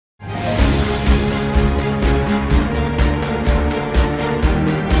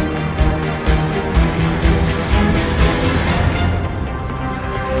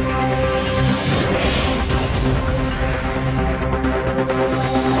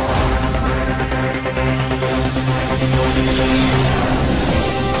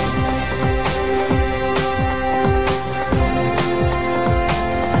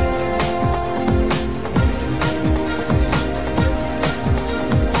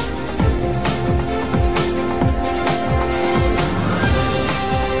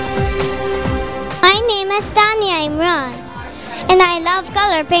love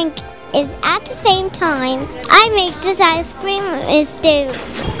color pink is at the same time. I make this ice cream with too.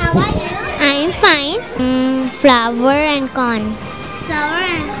 How are you? I'm fine. Flour and corn. Flour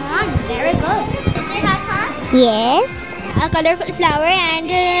and corn, very good. Did you have fun? Yes. A colorful flower and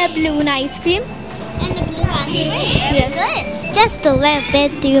balloon ice cream. And the blue ice cream, very good. Just a little bit.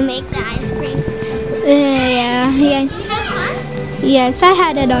 Do you make the ice cream? Yeah. Did you have fun? Yes, I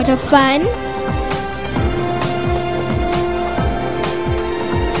had a lot of fun.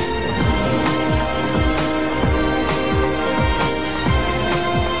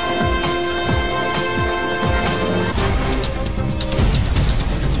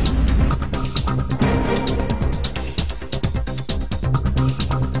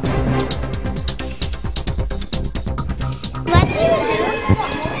 What do you do?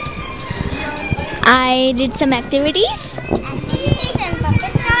 I did some activities. Activities and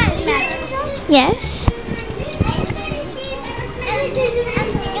puppet show and magic show? Yes. And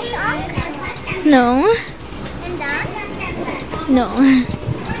sing a song? No. And dance? No.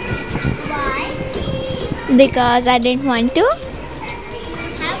 Why? Because I didn't want to.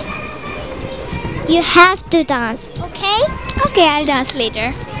 You have to dance, okay? Okay, I'll dance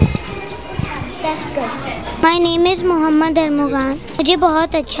later. That's good. My name is Mohammad Armughan. मुझे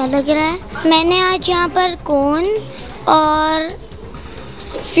बहुत अच्छा लग रहा है। मैंने आज यहाँ पर कोन और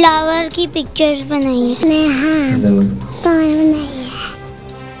फ्लावर की पिक्चर्स बनाई है। हाँ, बनाई है।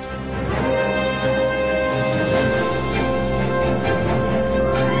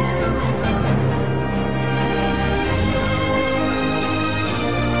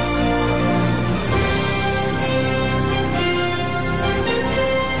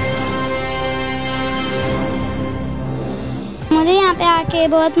 मुझे यहाँ पे आके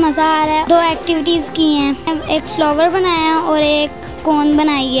बहुत मज़ा आ रहा है। 2 एक्टिविटीज़ की हैं, एक फ्लावर बनाया और एक कोन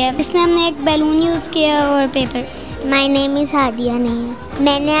बनाई है, जिसमें हमने एक बैलून यूज़ किया और paper. My name is Hadiya नहीं है।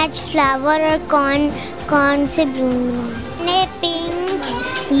 मैंने आज फ्लावर और कौन से बैलून बनाए। मैंने pink,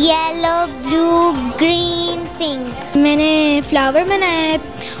 yellow, blue, green, pink. मैंने फ्लावर बनाया है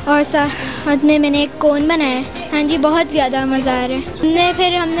और साथ में मैंने एक कोन बनाया है। हाँ जी, बहुत ज़्यादा मज़ा आ रहा है।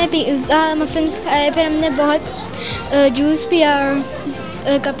 हमने पिज़्ज़ा मफ़िन्स खाए, फिर हमने बहुत जूस पिया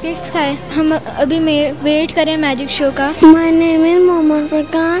और कपकेक्स खाए। हम अभी वेट करें मैजिक शो का। My name is Mohammad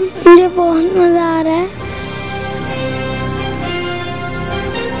Furqan. मुझे बहुत मज़ा आ रहा है।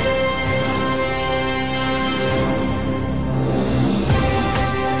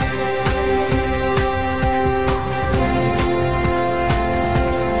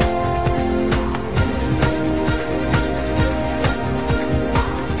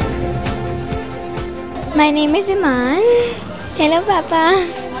 My name is Iman. Hello पापा।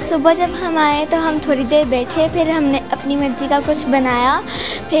 सुबह जब हम आए तो हम थोड़ी देर बैठे, फिर हमने अपनी मर्ज़ी का कुछ बनाया,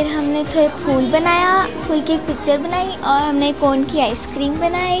 फिर हमने थोड़े फूल बनाया, फूल की एक पिक्चर बनाई और हमने कोन की आइसक्रीम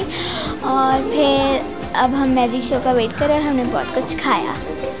बनाई और फिर अब हम मैजिक शो का वेट कर रहे हैं और हमने बहुत कुछ खाया।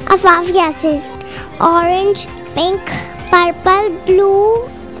 Afaf Yasir. Orange, pink, purple, blue,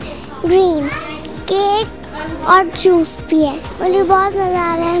 green, cake और जूस भी है। मुझे बहुत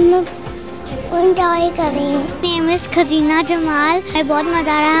मज़ा आ रहा है। मैं एंजॉय कर रही हूँ। Name is खजीना Jamal. बहुत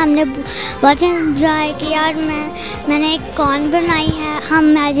मज़ा आ रहा है। हमने बहुत एंजॉय किया और मैंने एक कॉर्न बनाई है। हम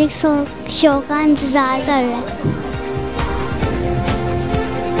मैजिक शो का इंतज़ार कर रहे हैं।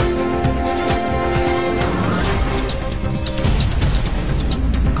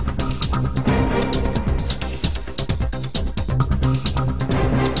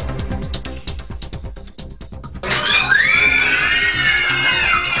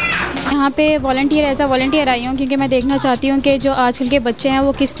 यहाँ पे एज अ वॉलंटियर आई हूँ क्योंकि मैं देखना चाहती हूँ कि जो आजकल के बच्चे हैं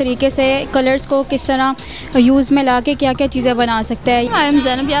वो किस तरीके से कलर्स को किस तरह यूज़ में ला के क्या क्या चीज़ें बना सकते हैं। I am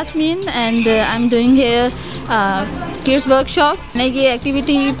ज़ेनब Yasmin and I am doing here kids workshop. मैंने ये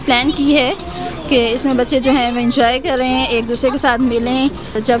एक्टिविटी प्लान की है कि इसमें बच्चे जो हैं वो एंजॉय करें, एक दूसरे के साथ मिलें।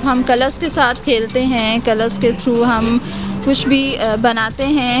 जब हम कलर्स के साथ खेलते हैं, कलर्स के थ्रू हम कुछ भी बनाते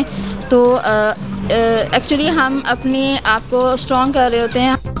हैं तो एक्चुअली हम अपने आप को स्ट्रॉन्ग कर रहे होते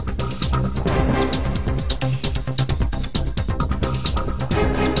हैं।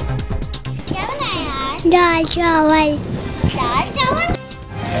 दाल चावल।